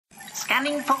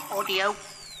Scanning for audio.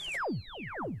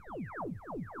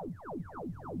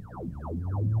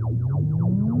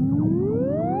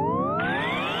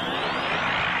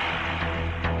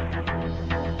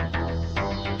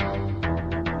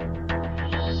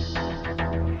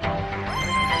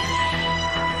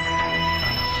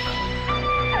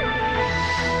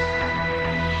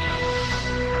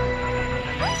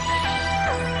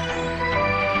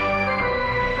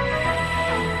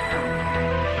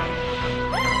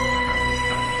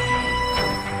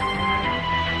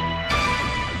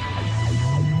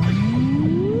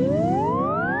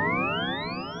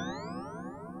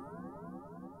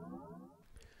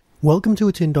 Welcome to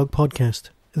a Tin Dog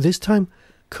podcast, this time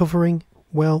covering,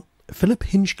 well, Philip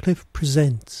Hinchcliffe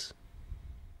Presents.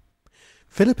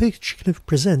 Philip Hinchcliffe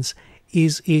Presents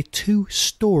is a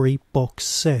 2-story box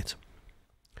set.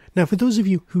 Now, for those of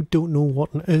you who don't know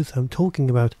what on earth I'm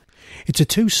talking about, it's a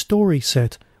 2-story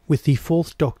set with the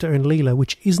Fourth Doctor and Leela,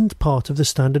 which isn't part of the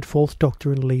standard Fourth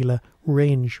Doctor and Leela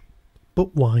range.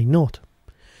 But why not?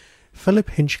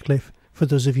 Philip Hinchcliffe, for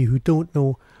those of you who don't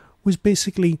know, was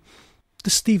basically the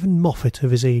Stephen Moffat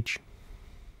of his age.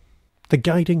 The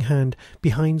guiding hand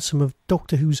behind some of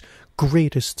Doctor Who's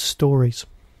greatest stories.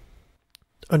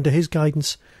 Under his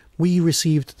guidance, we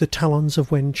received the Talons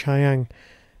of Wen-Chiang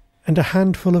and a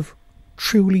handful of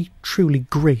truly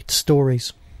great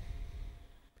stories.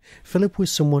 Philip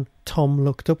was someone Tom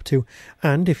looked up to,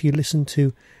 and if you listen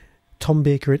to Tom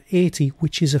Baker at 80,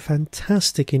 which is a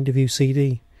fantastic interview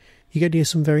CD, you get to hear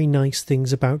some very nice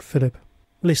things about Philip.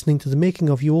 Listening to the making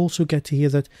of, you also get to hear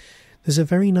that there's a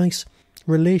very nice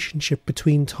relationship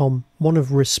between Tom, one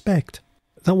of respect,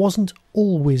 that wasn't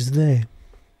always there.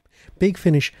 Big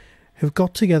Finish have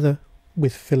got together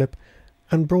with Philip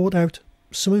and brought out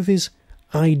some of his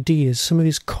ideas, some of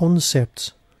his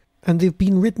concepts, and they've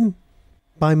been written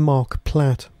by Mark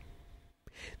Platt.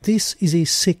 This is a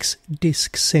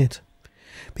 6-disc set,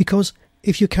 because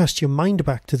if you cast your mind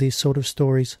back to these sort of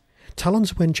stories,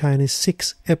 Talons of Wen-Chiang is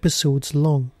 6 episodes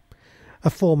long, a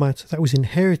format that was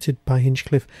inherited by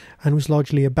Hinchcliffe and was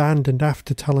largely abandoned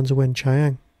after Talons of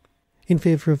Wen-Chiang, in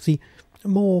favour of the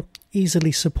more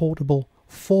easily supportable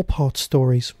 4-part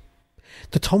stories.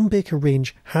 The Tom Baker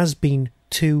range has been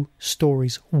 2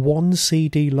 stories, 1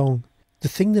 CD long. The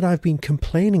thing that I've been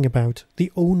complaining about,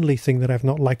 the only thing that I've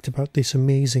not liked about this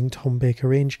amazing Tom Baker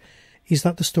range, is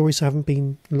that the stories haven't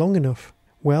been long enough.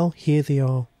 Well, here they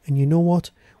are, and you know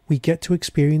what? We get to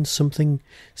experience something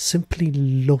simply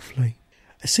lovely.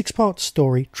 A 6-part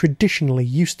story traditionally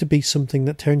used to be something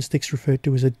that Terence Dicks referred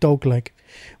to as a dogleg,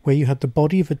 where you had the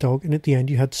body of a dog and at the end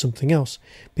you had something else.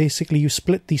 Basically, you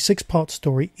split the 6-part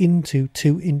story into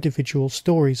 2 individual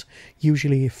stories,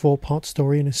 usually a 4-part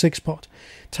story and a 6-part.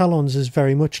 Talons is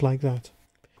very much like that,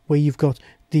 where you've got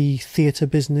the theatre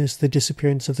business, the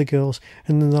disappearance of the girls,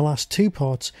 and in the last 2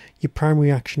 parts, your primary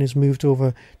action is moved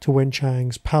over to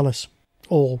Wen-Chiang's palace.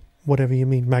 Or whatever you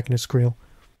mean, Magnus Grail.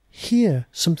 Here,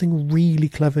 something really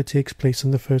clever takes place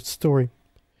in the first story.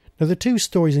 Now, the 2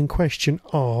 stories in question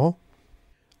are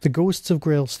The Ghosts of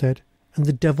Gralstead and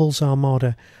The Devil's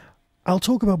Armada. I'll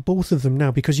talk about both of them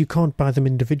now because you can't buy them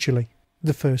individually.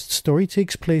 The first story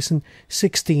takes place in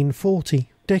 1640,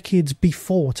 decades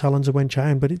before Talons of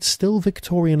Wen-Chiang, but it's still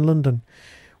Victorian London,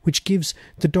 which gives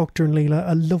the Doctor and Leela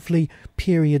a lovely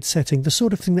period setting, the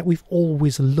sort of thing that we've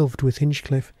always loved with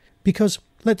Hinchcliffe. Because,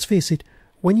 let's face it,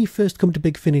 when you first come to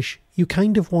Big Finish, you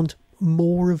kind of want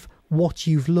more of what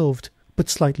you've loved, but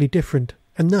slightly different.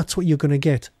 And that's what you're going to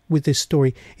get with this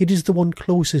story. It is the one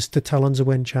closest to Talons of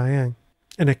Wen-Chiang,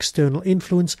 an external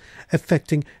influence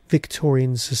affecting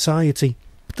Victorian society.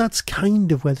 But that's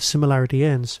kind of where the similarity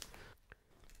ends.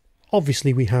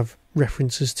 Obviously, we have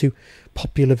references to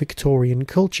popular Victorian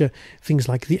culture, things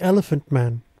like the Elephant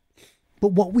Man.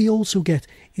 But what we also get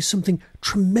is something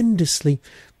tremendously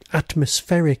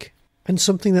atmospheric, and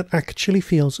something that actually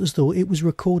feels as though it was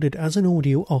recorded as an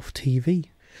audio off TV.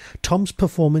 Tom's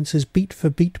performance is beat for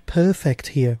beat perfect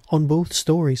here on both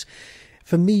stories.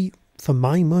 For me, for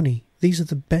my money, these are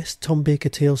the best Tom Baker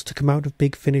tales to come out of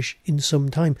Big Finish in some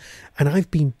time, and I've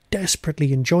been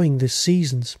desperately enjoying this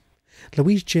season's.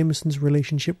 Louise Jameson's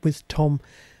relationship with Tom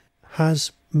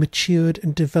has matured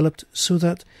and developed so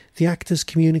that the actors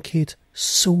communicate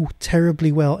so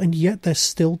terribly well, and yet they're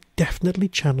still definitely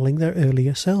channeling their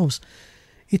earlier selves.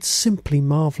 It's simply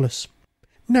marvellous.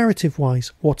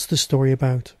 Narrative-wise, what's the story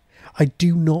about? I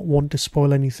do not want to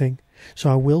spoil anything, so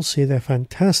I will say they're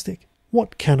fantastic.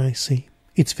 What can I say?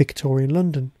 It's Victorian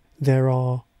London. There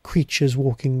are creatures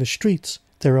walking the streets.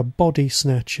 There are body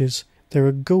snatchers. There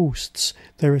are ghosts.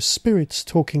 There are spirits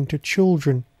talking to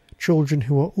children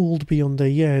who are old beyond their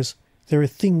years. there are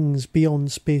things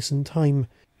beyond space and time.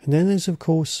 And then there's, of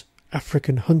course,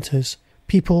 African hunters,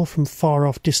 people from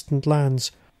far-off distant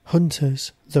lands,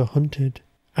 hunters the hunted.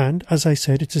 And, as I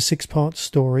said, it's a 6-part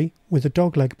story with a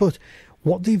dogleg, but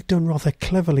what they've done rather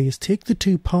cleverly is take the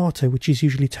 2-parter, which is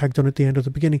usually tagged on at the end or the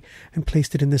beginning, and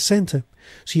placed it in the centre.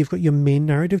 So you've got your main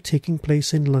narrative taking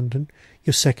place in London,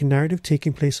 your second narrative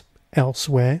taking place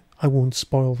elsewhere, I won't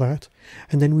spoil that,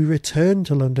 and then we return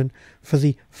to London for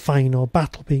the final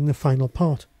battle being the final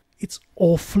part. It's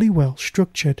awfully well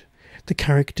structured. The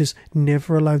characters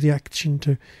never allow the action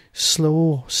to slow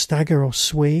or stagger or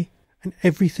sway, and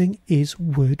everything is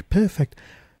word perfect.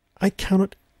 I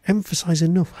cannot emphasise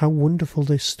enough how wonderful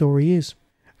this story is.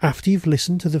 After you've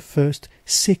listened to the first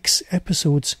 6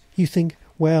 episodes, you think,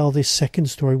 well, this second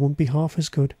story won't be half as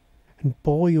good. And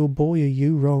boy, oh boy, are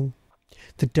you wrong.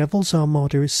 The Devil's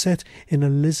Armada is set in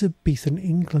Elizabethan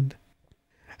England,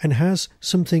 and has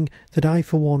something that I,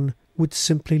 for one, would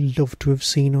simply love to have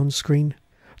seen on screen.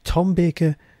 Tom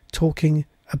Baker talking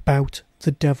about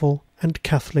the devil and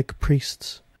Catholic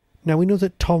priests. Now, we know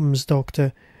that Tom's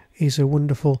Doctor is a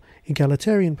wonderful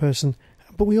egalitarian person,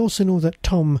 but we also know that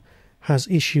Tom has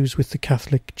issues with the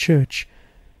Catholic Church.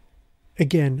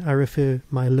 Again, I refer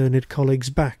my learned colleagues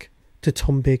back to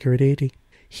Tom Baker at 80.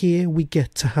 Here we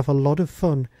get to have a lot of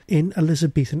fun in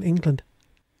Elizabethan England.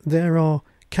 There are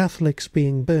Catholics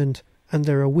being burnt, and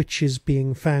there are witches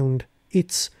being found.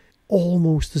 It's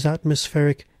almost as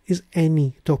atmospheric as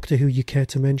any Doctor Who you care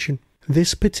to mention.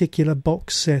 This particular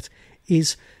box set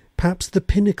is perhaps the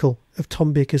pinnacle of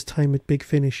Tom Baker's time at Big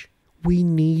Finish. We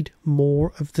need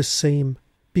more of the same,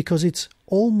 because it's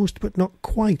almost but not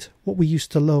quite what we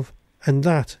used to love, and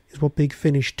that is what Big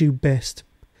Finish do best.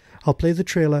 I'll play the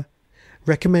trailer,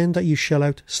 recommend that you shell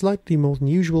out slightly more than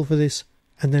usual for this,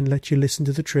 and then let you listen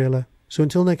to the trailer. So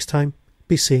until next time,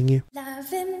 be seeing you.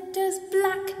 Lavender's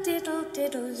black, diddle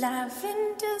diddle,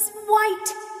 lavender's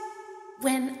white.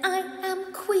 When I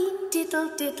am queen, diddle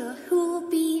diddle, who'll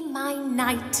be my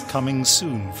knight? Coming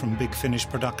soon from Big Finish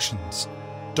Productions,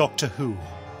 Doctor Who,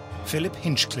 Philip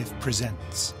Hinchcliffe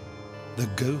presents The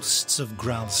Ghosts of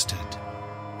Gralstead.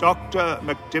 Dr.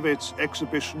 McDivett's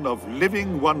exhibition of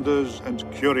living wonders and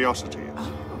curiosities.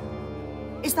 Oh.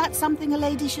 Is that something a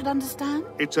lady should understand?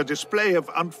 It's a display of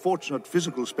unfortunate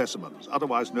physical specimens,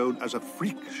 otherwise known as a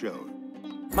freak show.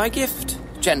 My gift,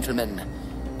 gentlemen,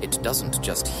 it doesn't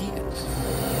just heal,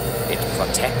 it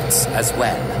protects as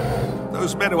well.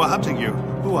 Those men who are hunting you,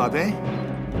 who are they?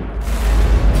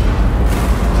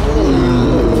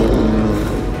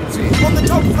 See, on the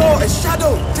top floor, a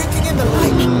shadow drinking in the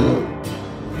light.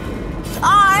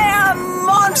 I am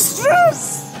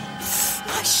monstrous!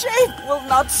 My shape will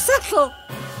not settle.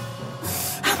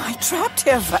 Am I trapped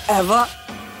here forever?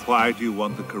 Why do you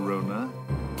want the corona?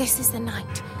 This is the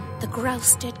night the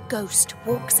Gralstead ghost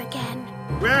walks again.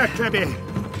 Where, Clemmy?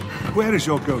 Where is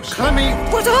your ghost? Clemmy!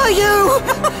 What are you?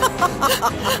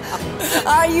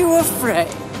 Are you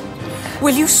afraid?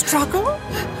 Will you struggle?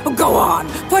 Go on,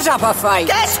 put up a fight.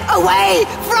 Get away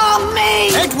from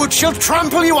me! Edward, she'll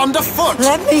trample you underfoot!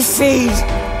 Let me feed.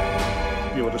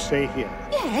 You ought to stay here.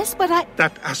 Yes, but I...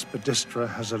 That aspidistra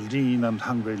has a lean and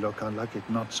hungry look. I like it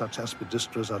not. Such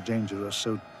aspidistras are dangerous,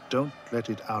 so don't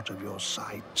let it out of your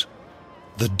sight.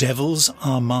 The Devil's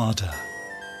Armada.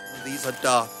 These are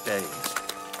dark days.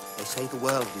 They say the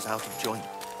world is out of joint.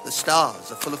 The stars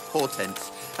are full of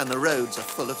portents, and the roads are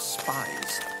full of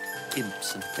spies.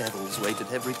 Imps and devils wait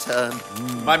at every turn.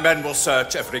 My men will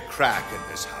search every crack in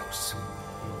this house.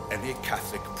 Any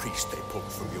Catholic priest they pull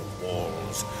from your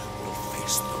walls will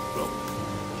face the rope.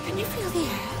 Can you feel the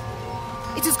air?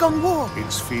 It has gone warm.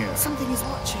 It's fear. Something is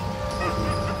watching.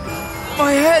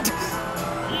 My head!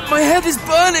 My head is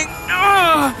burning!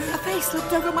 A face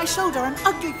looked over my shoulder, an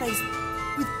ugly face,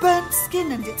 with burnt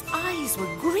skin, and its eyes were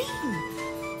green.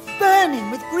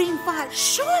 Burning with green fire.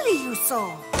 Surely you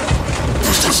saw.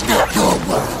 This is not your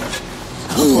world.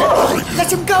 Who are you?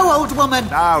 Let him go, old woman.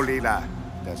 Now, Leela,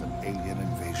 there's an alien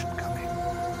invasion coming.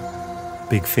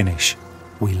 Big Finish.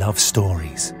 We love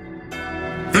stories.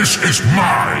 This is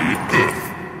my Earth.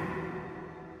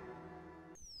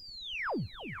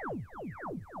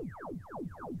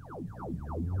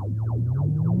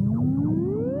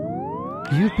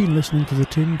 You've been listening to the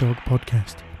Tin Dog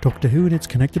Podcast. Doctor Who and its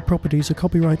connected properties are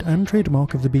copyright and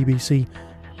trademark of the BBC.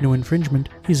 No infringement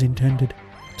is intended.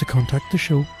 To contact the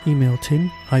show, email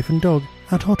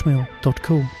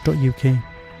tin-dog@hotmail.co.uk.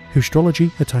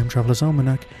 Whostrology, a Time Traveller's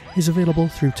Almanac, is available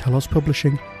through Telos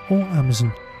Publishing or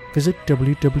Amazon. Visit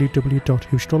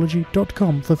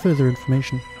www.whostrology.com for further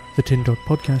information. The Tin Dog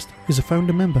Podcast is a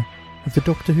founder member of the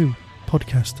Doctor Who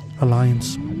Podcast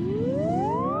Alliance.